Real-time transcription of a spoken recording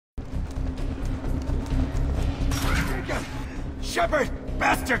Shepard!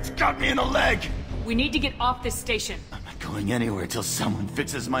 Bastards got me in the leg! We need to get off this station. I'm not going anywhere till someone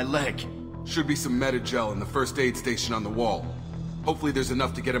fixes my leg. Should be some Medi-gel in the first aid station on the wall. Hopefully there's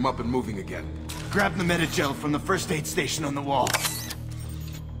enough to get him up and moving again. Grab the Medi-gel from the first aid station on the wall.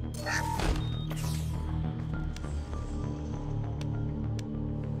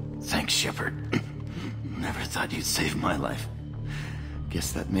 Thanks, Shepard. Never thought you'd save my life.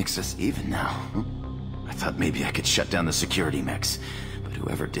 Guess that makes us even now. I thought maybe I could shut down the security mechs, but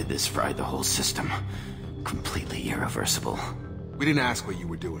whoever did this fried the whole system. Completely irreversible. We didn't ask what you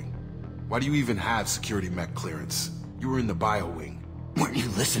were doing. Why do you even have security mech clearance? You were in the bio wing. Weren't you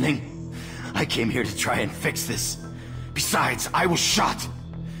listening? I came here to try and fix this. Besides, I was shot.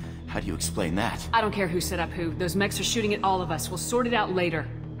 How do you explain that? I don't care who set up who. Those mechs are shooting at all of us. We'll sort it out later.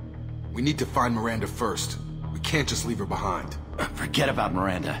 We need to find Miranda first. We can't just leave her behind. Forget about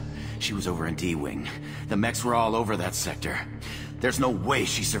Miranda. She was over in D-Wing. The mechs were all over that sector. There's no way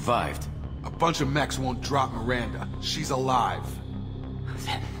she survived. A bunch of mechs won't drop Miranda. She's alive.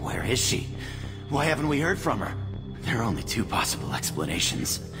 Then where is she? Why haven't we heard from her? There are only two possible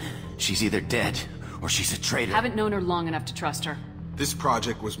explanations. She's either dead, or she's a traitor. Haven't known her long enough to trust her. This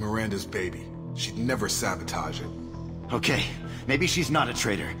project was Miranda's baby. She'd never sabotage it. Okay, maybe she's not a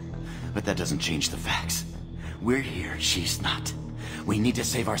traitor. But that doesn't change the facts. We're here, she's not. We need to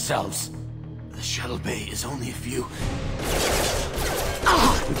save ourselves. The shuttle bay is only a few...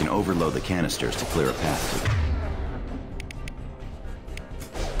 We can overload the canisters to clear a path to them.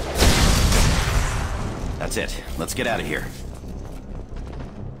 That's it. Let's get out of here.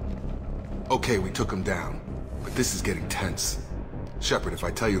 Okay, we took him down. But this is getting tense. Shepard, if I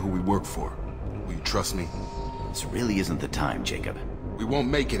tell you who we work for, will you trust me? This really isn't the time, Jacob. We won't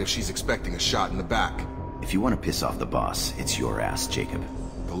make it if she's expecting a shot in the back. If you want to piss off the boss, it's your ass, Jacob.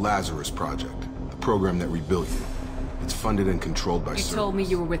 The Lazarus Project. The program that rebuilt you. It's funded and controlled by You Cerberus. told me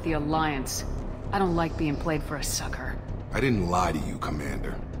you were with the Alliance. I don't like being played for a sucker. I didn't lie to you,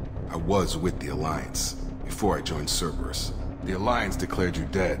 Commander. I was with the Alliance, before I joined Cerberus. The Alliance declared you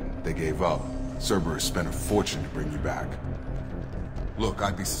dead. They gave up. Cerberus spent a fortune to bring you back. Look,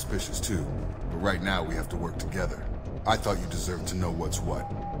 I'd be suspicious too, but right now we have to work together. I thought you deserved to know what's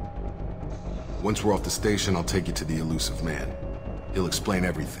what. Once we're off the station, I'll take you to the elusive man. He'll explain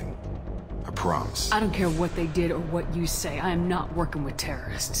everything. I promise. I don't care what they did or what you say. I am not working with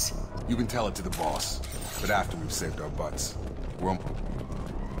terrorists. You can tell it to the boss, but after we've saved our butts. We're on...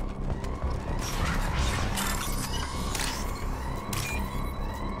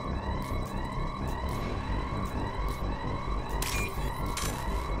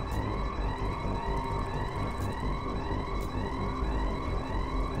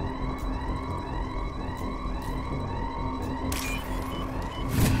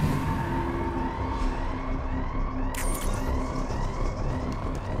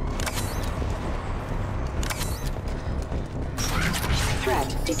 Threat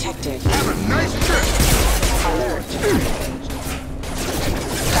detected. Have a nice trip! Alert.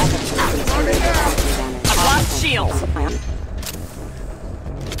 I've lost shields.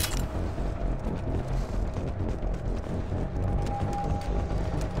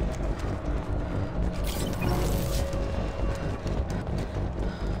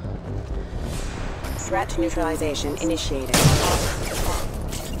 Threat neutralization initiated.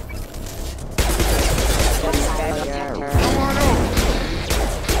 Come on over!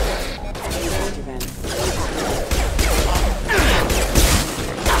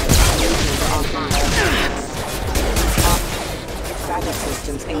 Backup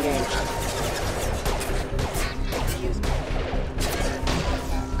systems engaged.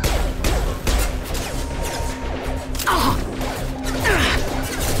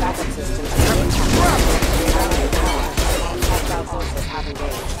 Backup systems Hostile forces have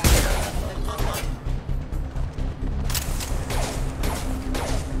engaged.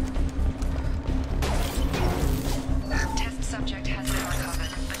 Test subject has been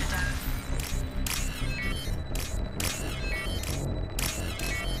recovered, but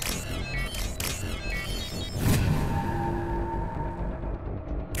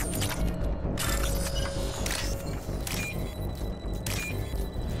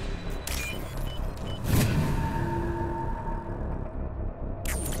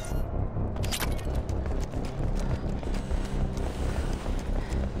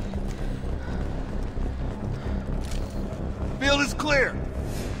Field is clear!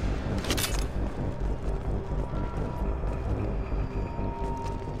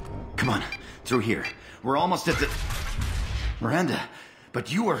 Come on, through here. We're almost at the... Miranda,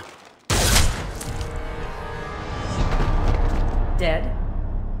 but you were... Dead?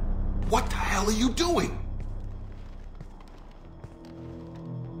 What the hell are you doing?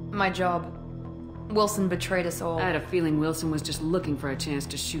 My job. Wilson betrayed us all. I had a feeling Wilson was just looking for a chance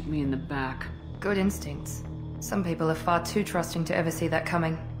to shoot me in the back. Good instincts. Some people are far too trusting to ever see that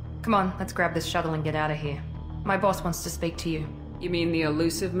coming. Come on, let's grab this shuttle and get out of here. My boss wants to speak to you. You mean the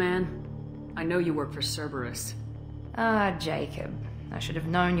elusive man? I know you work for Cerberus. Ah, Jacob. I should have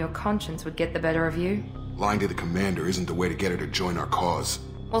known your conscience would get the better of you. Lying to the commander isn't the way to get her to join our cause.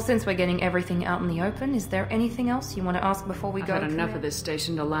 Well, since we're getting everything out in the open, is there anything else you want to ask before we I've go? had enough of this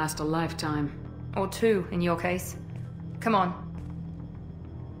station to last a lifetime. Or two, in your case. Come on.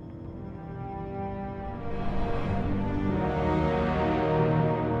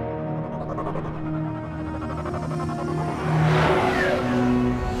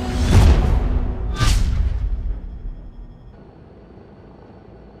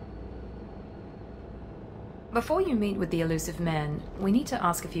 Before you meet with the elusive man, we need to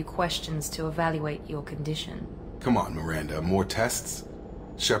ask a few questions to evaluate your condition. Come on, Miranda, more tests?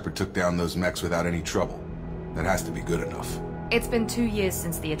 Shepard took down those mechs without any trouble. That has to be good enough. It's been 2 years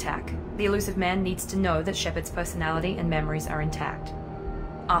since the attack. The elusive man needs to know that Shepard's personality and memories are intact.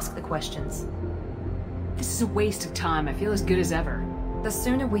 Ask the questions. This is a waste of time. I feel as good as ever. The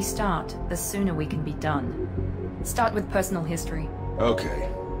sooner we start, the sooner we can be done. Start with personal history. Okay.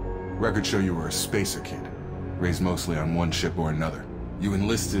 Records show you were a spacer kid, raised mostly on one ship or another. You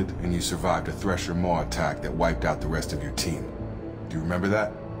enlisted, and you survived a Thresher Maw attack that wiped out the rest of your team. Do you remember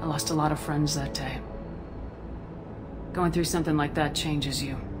that? I lost a lot of friends that day. Going through something like that changes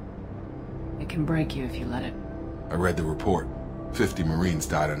you. It can break you if you let it. I read the report. 50 Marines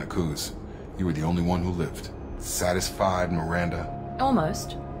died on Akuz. You were the only one who lived. Satisfied, Miranda?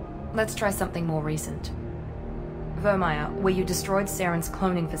 Almost. Let's try something more recent. Vermeer, where you destroyed Saren's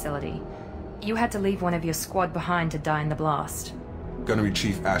cloning facility. You had to leave one of your squad behind to die in the blast. Gunnery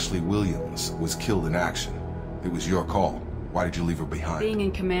Chief Ashley Williams was killed in action. It was your call. Why did you leave her behind? Being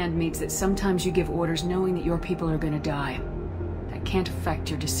in command means that sometimes you give orders knowing that your people are gonna die. That can't affect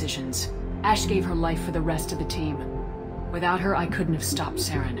your decisions. Ash gave her life for the rest of the team. Without her, I couldn't have stopped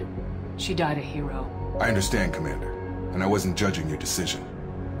Saren. She died a hero. I understand, Commander, and I wasn't judging your decision.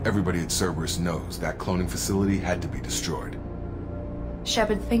 Everybody at Cerberus knows that cloning facility had to be destroyed.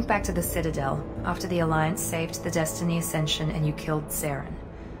 Shepard, think back to the Citadel, after the Alliance saved the Destiny Ascension and you killed Saren.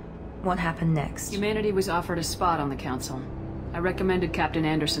 What happened next? Humanity was offered a spot on the Council. I recommended Captain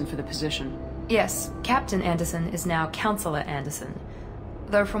Anderson for the position. Yes, Captain Anderson is now Counselor Anderson.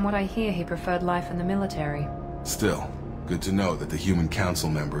 Though from what I hear, he preferred life in the military. Still, good to know that the human council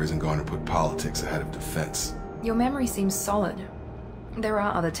member isn't going to put politics ahead of defense. Your memory seems solid. There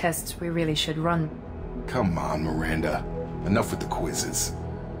are other tests we really should run. Come on, Miranda. Enough with the quizzes.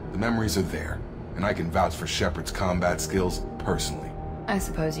 The memories are there, and I can vouch for Shepard's combat skills personally. I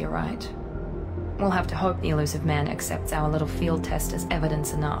suppose you're right. We'll have to hope the elusive man accepts our little field test as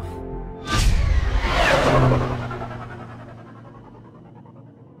evidence enough.